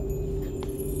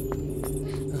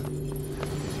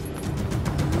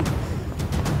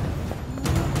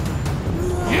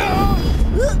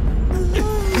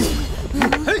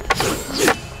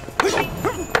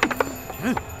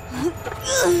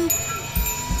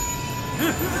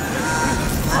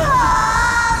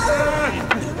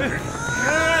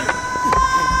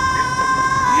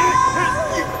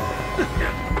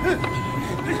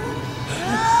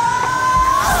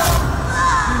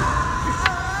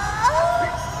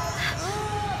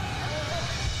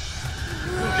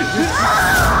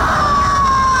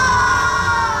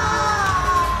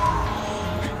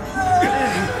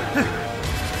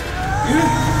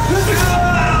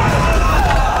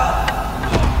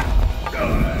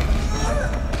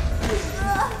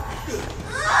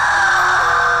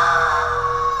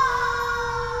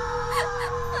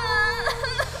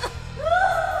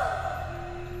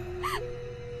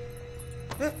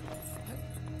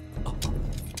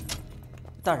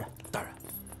大人，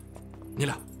你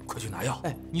俩快去拿药。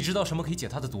哎，你知道什么可以解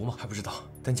他的毒吗？还不知道，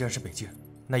但既然是北境，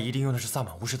那一定用的是萨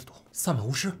满巫师的毒。萨满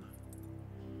巫师，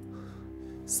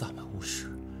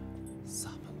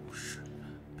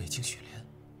北境雪莲，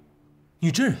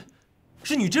女真人，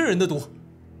是女真人的毒。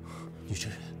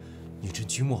女真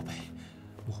居漠北，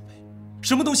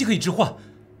什么东西可以致幻？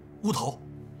乌头，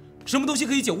什么东西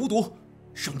可以解巫毒？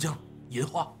生姜、银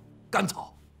花、甘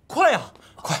草。快呀，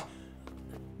快！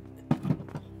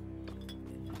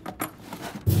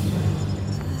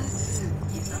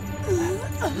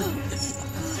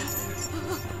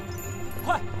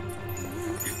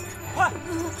快！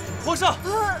皇上，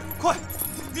快！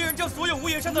命人将所有屋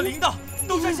檐上的铃铛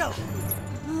都摘下来。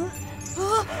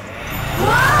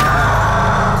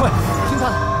快，听他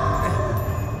的！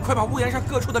快把屋檐上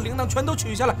各处的铃铛全都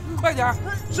取下来，快点儿！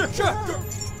是。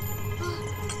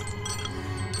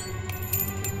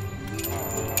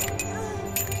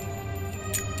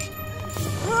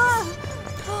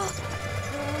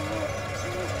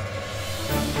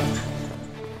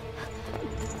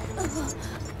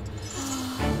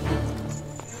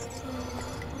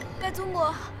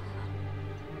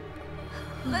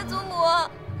外祖母，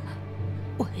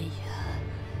薇娅，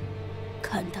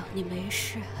看到你没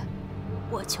事，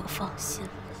我就放心了。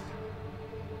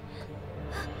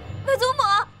外祖母，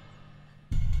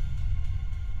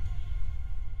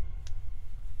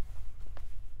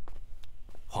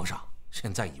皇上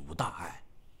现在已无大碍，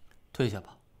退下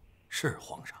吧。是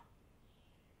皇上。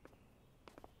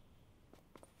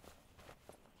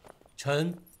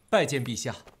臣拜见陛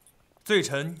下。罪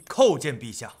臣叩见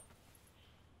陛下。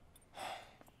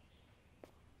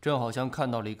朕好像看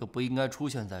到了一个不应该出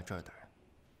现在这儿的人。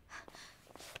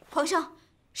皇上，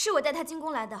是我带他进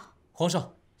宫来的。皇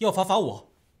上要罚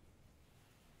我。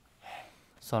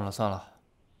算了，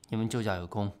你们救驾有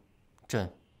功，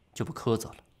朕就不苛责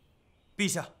了。陛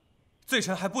下，罪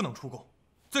臣还不能出宫，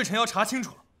罪臣要查清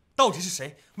楚了，到底是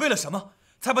谁，为了什么，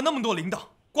才把那么多铃铛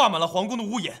挂满了皇宫的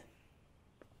屋檐？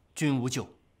君无咎，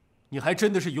你还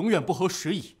真的是永远不合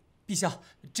时宜。陛下，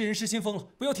这人失心疯了，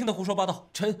不要听他胡说八道。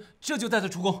臣这就带他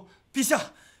出宫。陛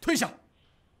下，退下。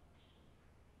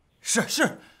是。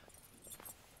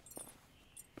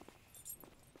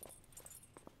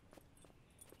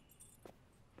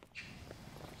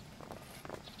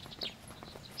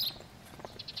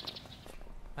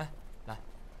哎，来，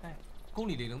宫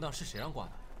里的铃铛是谁让挂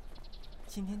的？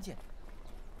今天见。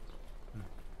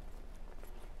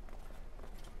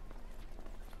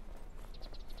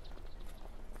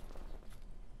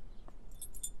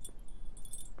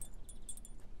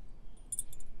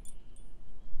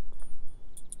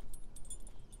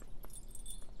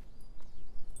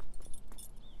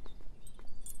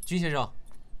君先生，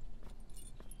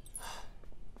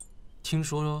听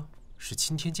说是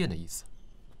钦天监的意思，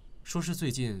说是最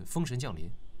近风神降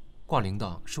临，挂铃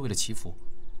铛是为了祈福。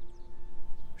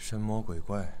神魔鬼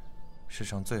怪，世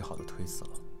上最好的推辞了。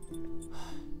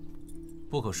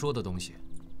不可说的东西，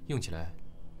用起来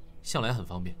向来很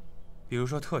方便。比如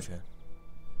说特权。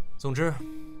总之，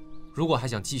如果还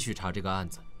想继续查这个案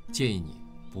子，建议你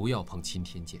不要碰钦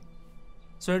天监。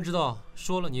虽然知道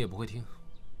说了你也不会听。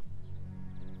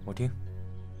我听。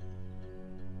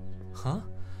啊？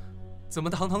怎么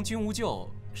堂堂君无咎，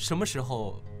什么时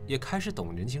候也开始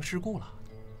懂人情世故了？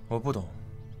我不懂，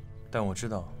但我知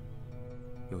道，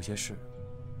有些事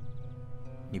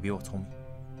你比我聪明。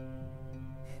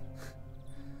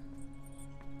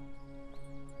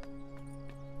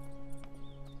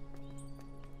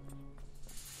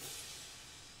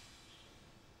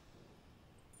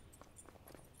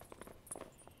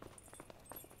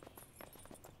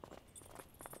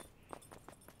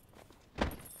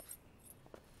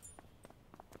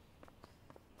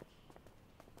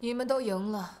你们都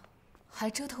赢了，还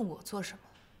折腾我做什么？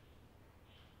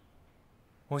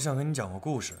我想跟你讲个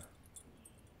故事，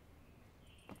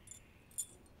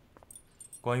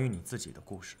关于你自己的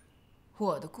故事。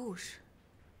我的故事？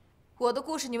我的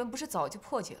故事你们不是早就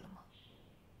破解了吗？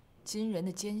金人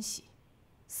的奸细、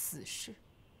死士，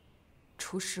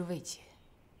出师未捷，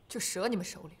就折你们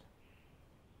手里了。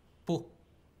不，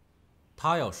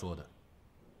他要说的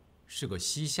是个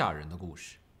西夏人的故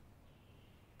事。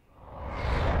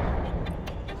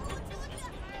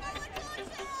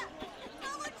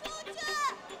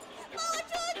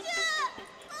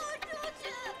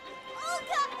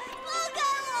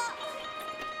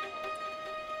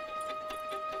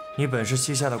你本是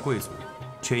西夏的贵族，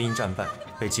却因战败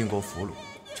被金国俘虏，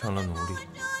成了奴隶。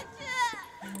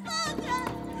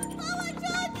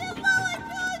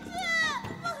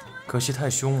可惜太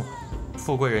凶了，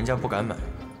富贵人家不敢买，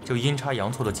就阴差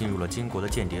阳错地进入了金国的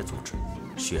间谍组织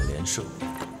——雪莲社。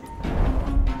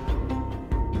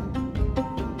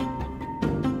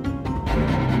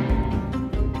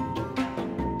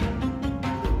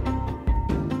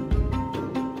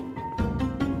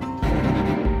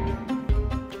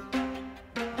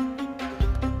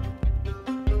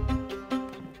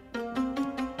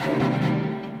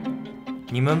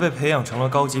你们被培养成了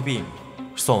高级婢女，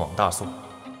送往大宋。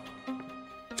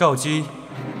赵姬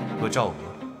和赵娥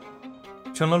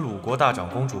成了鲁国大长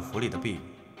公主府里的婢女，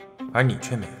而你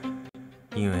却没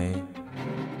有，因为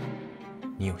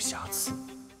你有瑕疵。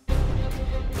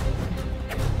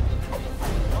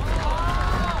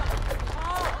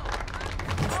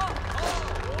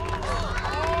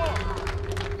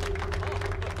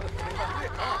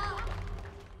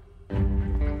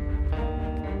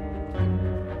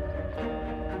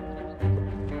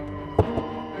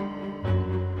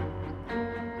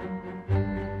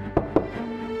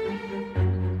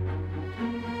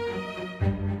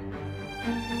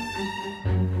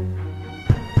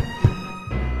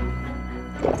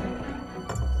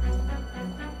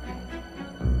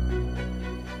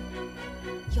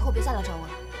以后别再来找我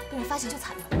了，被人发现就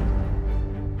惨了。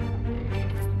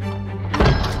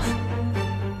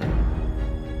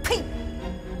呸！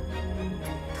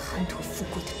贪图富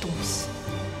贵的东西！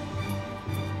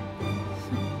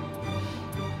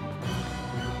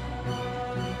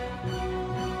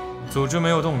组织没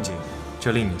有动静，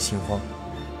这令你心慌。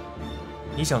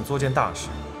你想做件大事，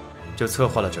就策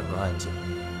划了整个案件。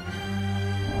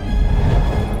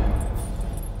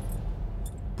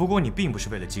不过你并不是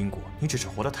为了金国，你只是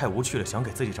活得太无趣了，想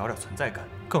给自己找点存在感。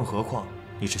更何况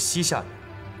你是西夏人，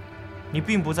你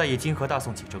并不在意今和大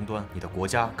宋起争端，你的国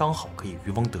家刚好可以渔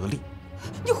翁得利。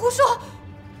你胡说！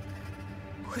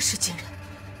我是金人，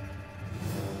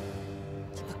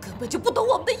你们根本就不懂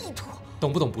我们的意图。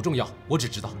懂不懂不重要，我只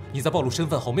知道你在暴露身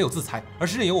份后没有自裁，而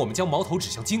是任由我们将矛头指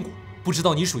向金国。不知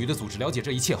道你属于的组织了解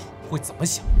这一切后会怎么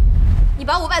想？你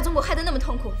把我外祖母害得那么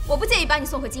痛苦，我不介意把你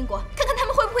送回金国，看看他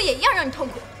们会不会也一样让你痛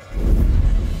苦。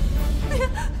别送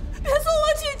我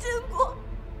去金国！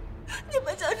你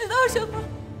们想知道什么？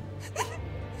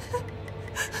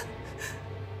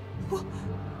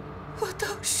我都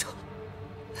说。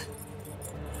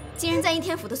金人在应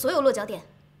天府的所有落脚点。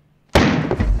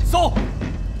搜！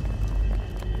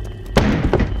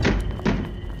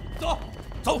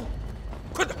走，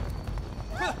快点，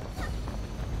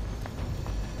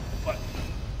快点！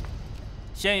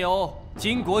现有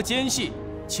金国奸细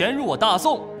潜入我大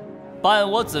宋，伴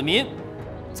我子民，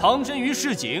藏身于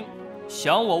市井，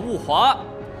享我物华，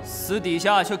私底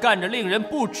下却干着令人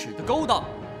不齿的勾当，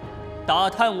打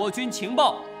探我军情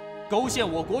报，勾陷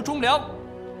我国忠良。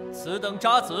此等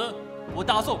渣子，我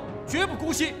大宋绝不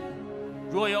姑息。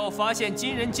若有发现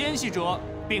金人奸细者，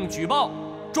并举报，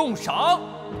重赏。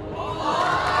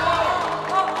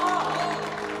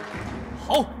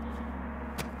好，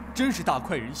真是大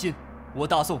快人心！我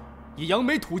大宋也扬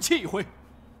眉吐气一回。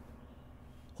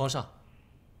皇上，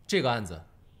这个案子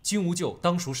金无咎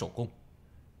当属首供，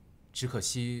只可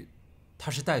惜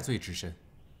他是戴罪之身，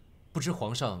不知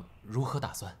皇上如何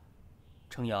打算？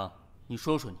程阳，你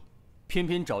说说你，偏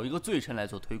偏找一个罪臣来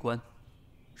做推官，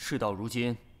事到如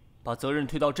今，把责任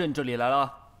推到朕这里来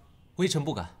了。微臣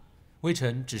不敢，微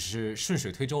臣只是顺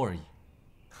水推舟而已。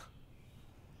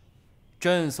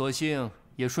朕索性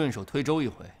也顺手推舟一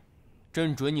回，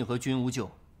朕准你和君无咎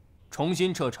重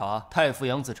新彻查太傅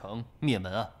杨子成灭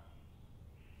门案。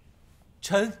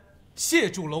臣谢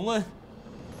主隆恩。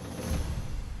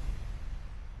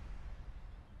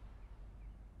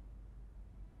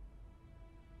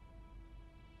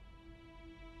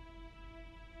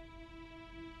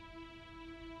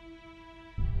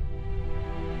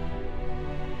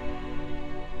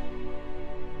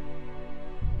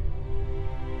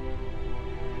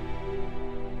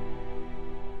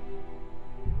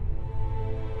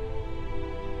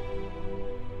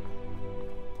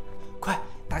快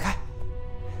打开！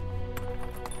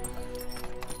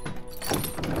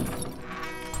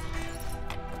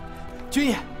君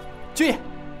爷，君爷，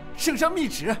圣上密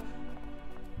旨。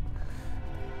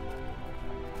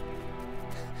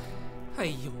哎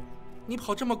呦，你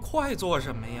跑这么快做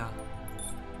什么呀？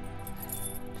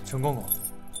陈公公，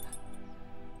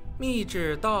密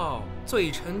旨到，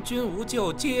罪臣君无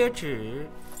咎接旨。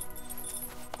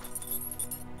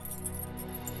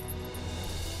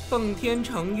奉天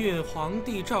承运皇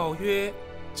帝诏曰：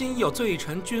今有罪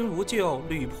臣君无咎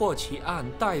屡破奇案，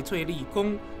戴罪立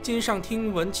功。今上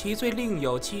听闻其罪另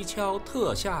有蹊跷，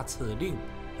特下此令，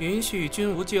允许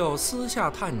君无咎私下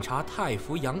探查太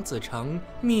傅杨子成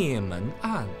灭门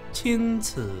案，钦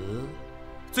此。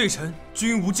罪臣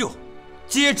君无咎，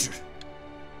接旨。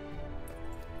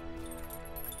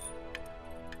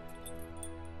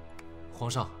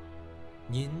皇上，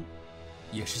您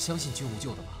也是相信君无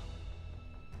咎的吧？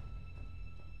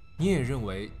你也认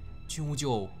为君无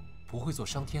咎不会做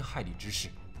伤天害理之事，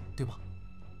对吗？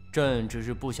朕只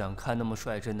是不想看那么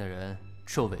率真的人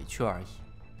受委屈而已。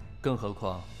更何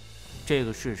况，这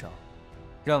个世上，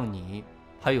让你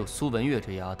还有苏文月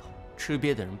这丫头，吃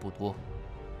瘪的人不多，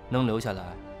能留下来，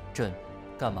朕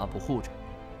干嘛不护着？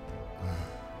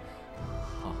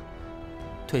好，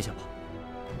退下吧。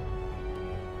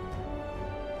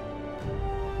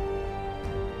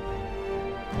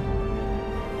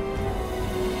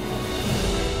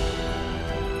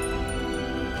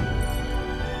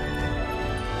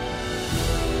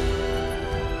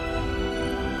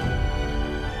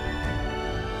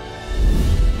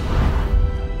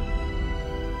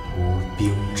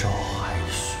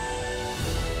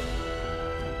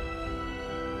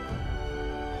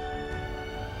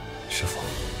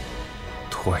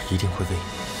徒儿一定会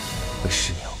为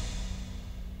师娘，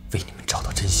为你们找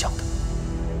到真相的。